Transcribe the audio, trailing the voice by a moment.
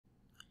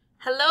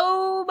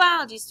Hello,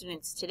 biology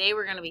students. Today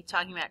we're going to be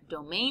talking about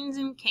domains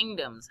and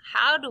kingdoms.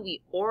 How do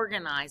we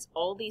organize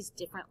all these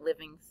different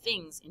living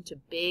things into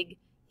big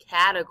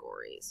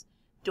categories?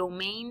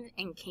 Domain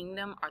and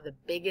kingdom are the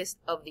biggest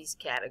of these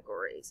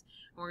categories.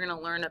 And we're going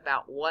to learn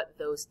about what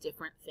those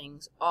different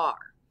things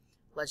are.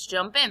 Let's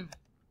jump in.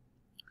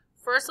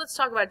 First, let's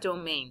talk about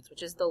domains,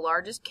 which is the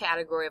largest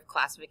category of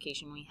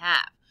classification we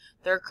have.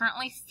 There are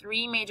currently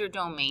 3 major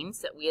domains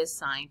that we as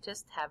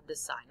scientists have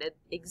decided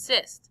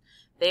exist.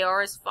 They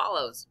are as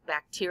follows: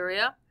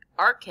 bacteria,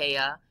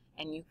 archaea,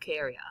 and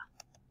eukarya.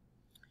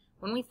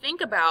 When we think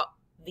about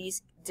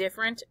these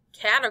different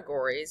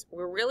categories,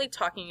 we're really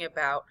talking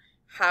about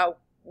how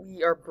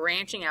we are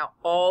branching out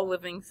all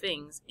living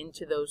things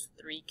into those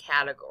 3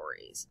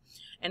 categories.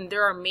 And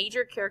there are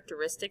major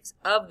characteristics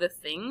of the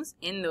things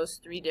in those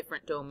 3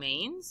 different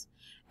domains,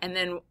 and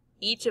then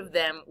each of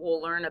them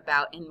we'll learn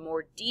about in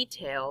more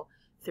detail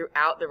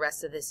throughout the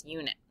rest of this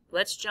unit.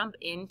 Let's jump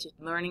into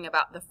learning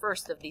about the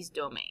first of these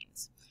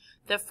domains.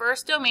 The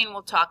first domain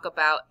we'll talk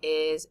about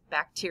is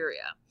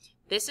bacteria.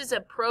 This is a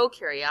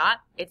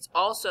prokaryote. It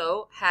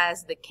also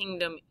has the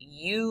kingdom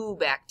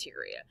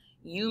Eubacteria.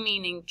 Eu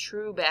meaning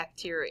true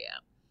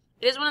bacteria.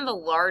 It is one of the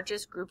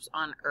largest groups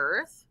on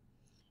Earth.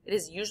 It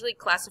is usually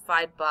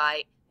classified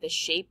by the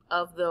shape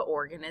of the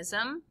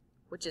organism,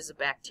 which is a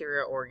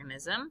bacterial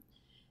organism.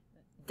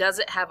 Does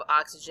it have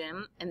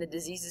oxygen, and the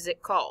diseases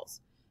it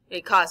causes.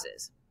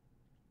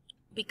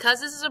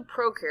 Because this is a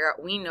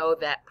prokaryote, we know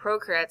that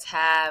prokaryotes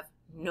have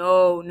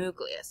no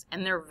nucleus,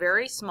 and they're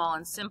very small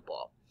and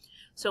simple.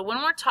 So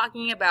when we're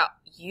talking about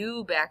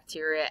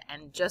Eubacteria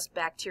and just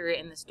bacteria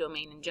in this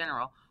domain in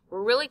general,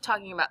 we're really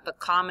talking about the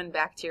common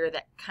bacteria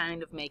that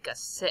kind of make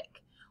us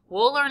sick.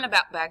 We'll learn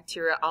about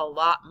bacteria a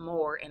lot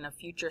more in a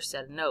future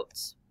set of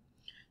notes.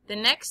 The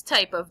next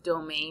type of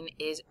domain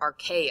is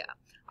archaea.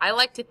 I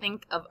like to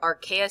think of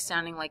archaea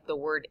sounding like the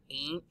word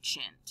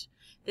ancient.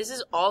 This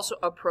is also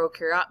a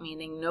prokaryote,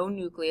 meaning no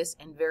nucleus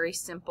and very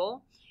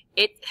simple.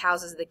 It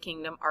houses the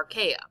kingdom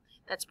archaea.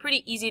 That's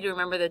pretty easy to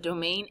remember. The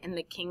domain and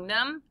the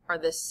kingdom are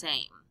the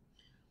same.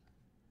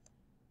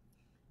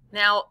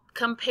 Now,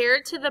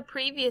 compared to the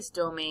previous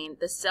domain,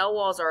 the cell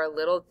walls are a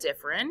little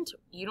different.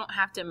 You don't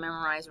have to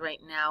memorize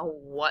right now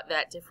what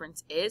that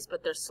difference is,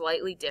 but they're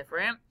slightly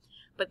different.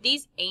 But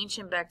these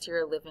ancient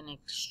bacteria live in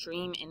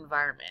extreme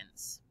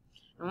environments.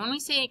 And when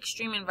we say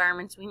extreme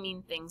environments, we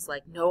mean things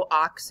like no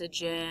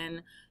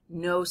oxygen,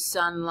 no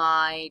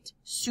sunlight,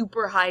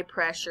 super high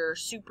pressure,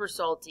 super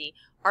salty.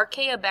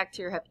 Archaea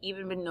bacteria have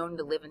even been known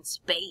to live in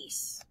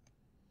space.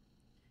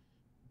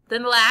 The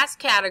last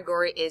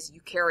category is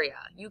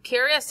eukarya.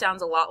 Eukarya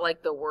sounds a lot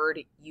like the word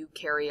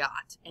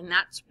eukaryote, and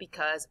that's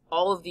because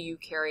all of the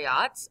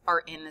eukaryotes are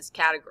in this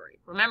category.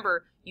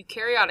 Remember,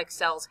 eukaryotic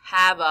cells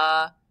have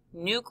a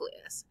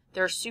nucleus.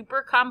 They're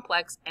super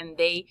complex, and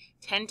they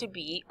tend to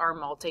be our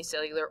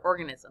multicellular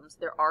organisms.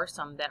 There are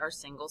some that are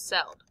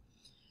single-celled.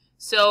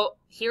 So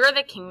here are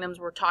the kingdoms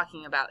we're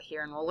talking about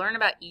here, and we'll learn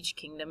about each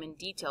kingdom in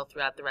detail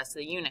throughout the rest of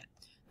the unit.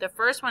 The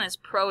first one is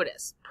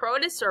protists.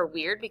 Protists are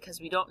weird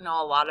because we don't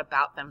know a lot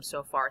about them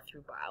so far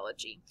through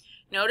biology.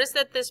 Notice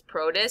that this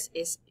protist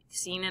is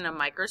seen in a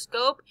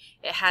microscope.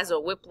 It has a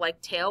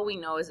whip-like tail we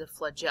know is a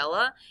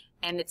flagella,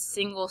 and it's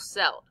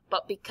single-celled.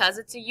 But because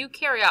it's a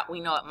eukaryote, we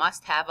know it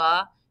must have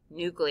a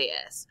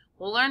nucleus.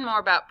 We'll learn more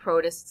about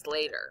protists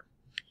later.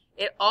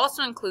 It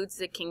also includes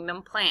the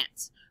kingdom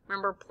plants.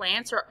 Remember,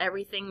 plants are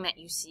everything that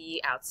you see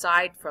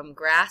outside, from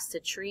grass to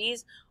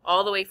trees,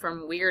 all the way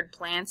from weird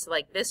plants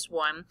like this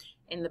one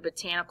in the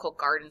botanical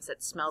gardens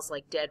that smells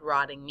like dead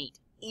rotting meat.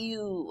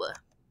 Ew.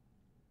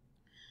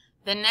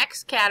 The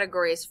next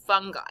category is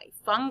fungi.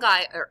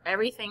 Fungi are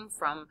everything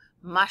from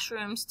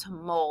mushrooms to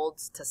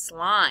molds to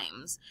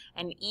slimes,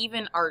 and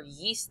even our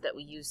yeast that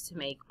we use to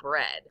make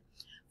bread.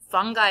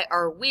 Fungi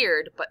are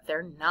weird, but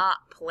they're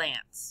not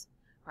plants,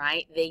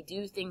 right? They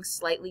do things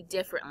slightly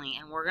differently,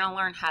 and we're going to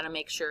learn how to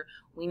make sure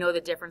we know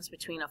the difference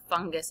between a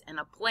fungus and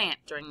a plant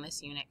during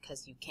this unit,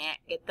 because you can't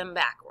get them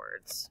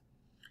backwards.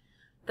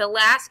 The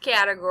last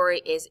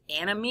category is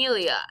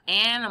animalia,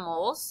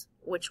 animals,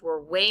 which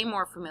we're way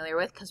more familiar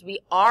with because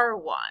we are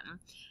one.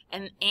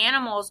 And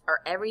animals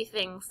are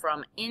everything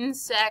from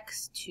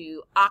insects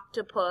to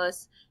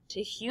octopus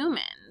to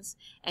humans,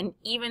 and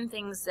even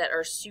things that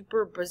are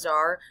super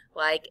bizarre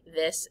like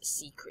this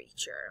sea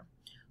creature.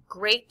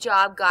 Great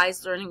job,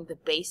 guys, learning the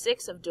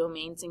basics of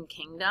domains and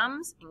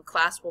kingdoms. In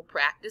class, we'll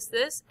practice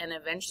this, and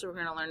eventually we're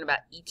going to learn about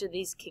each of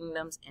these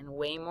kingdoms in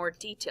way more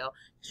detail,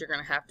 because you're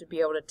going to have to be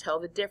able to tell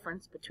the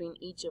difference between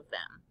each of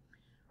them.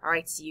 All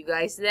right, see you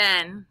guys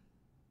then.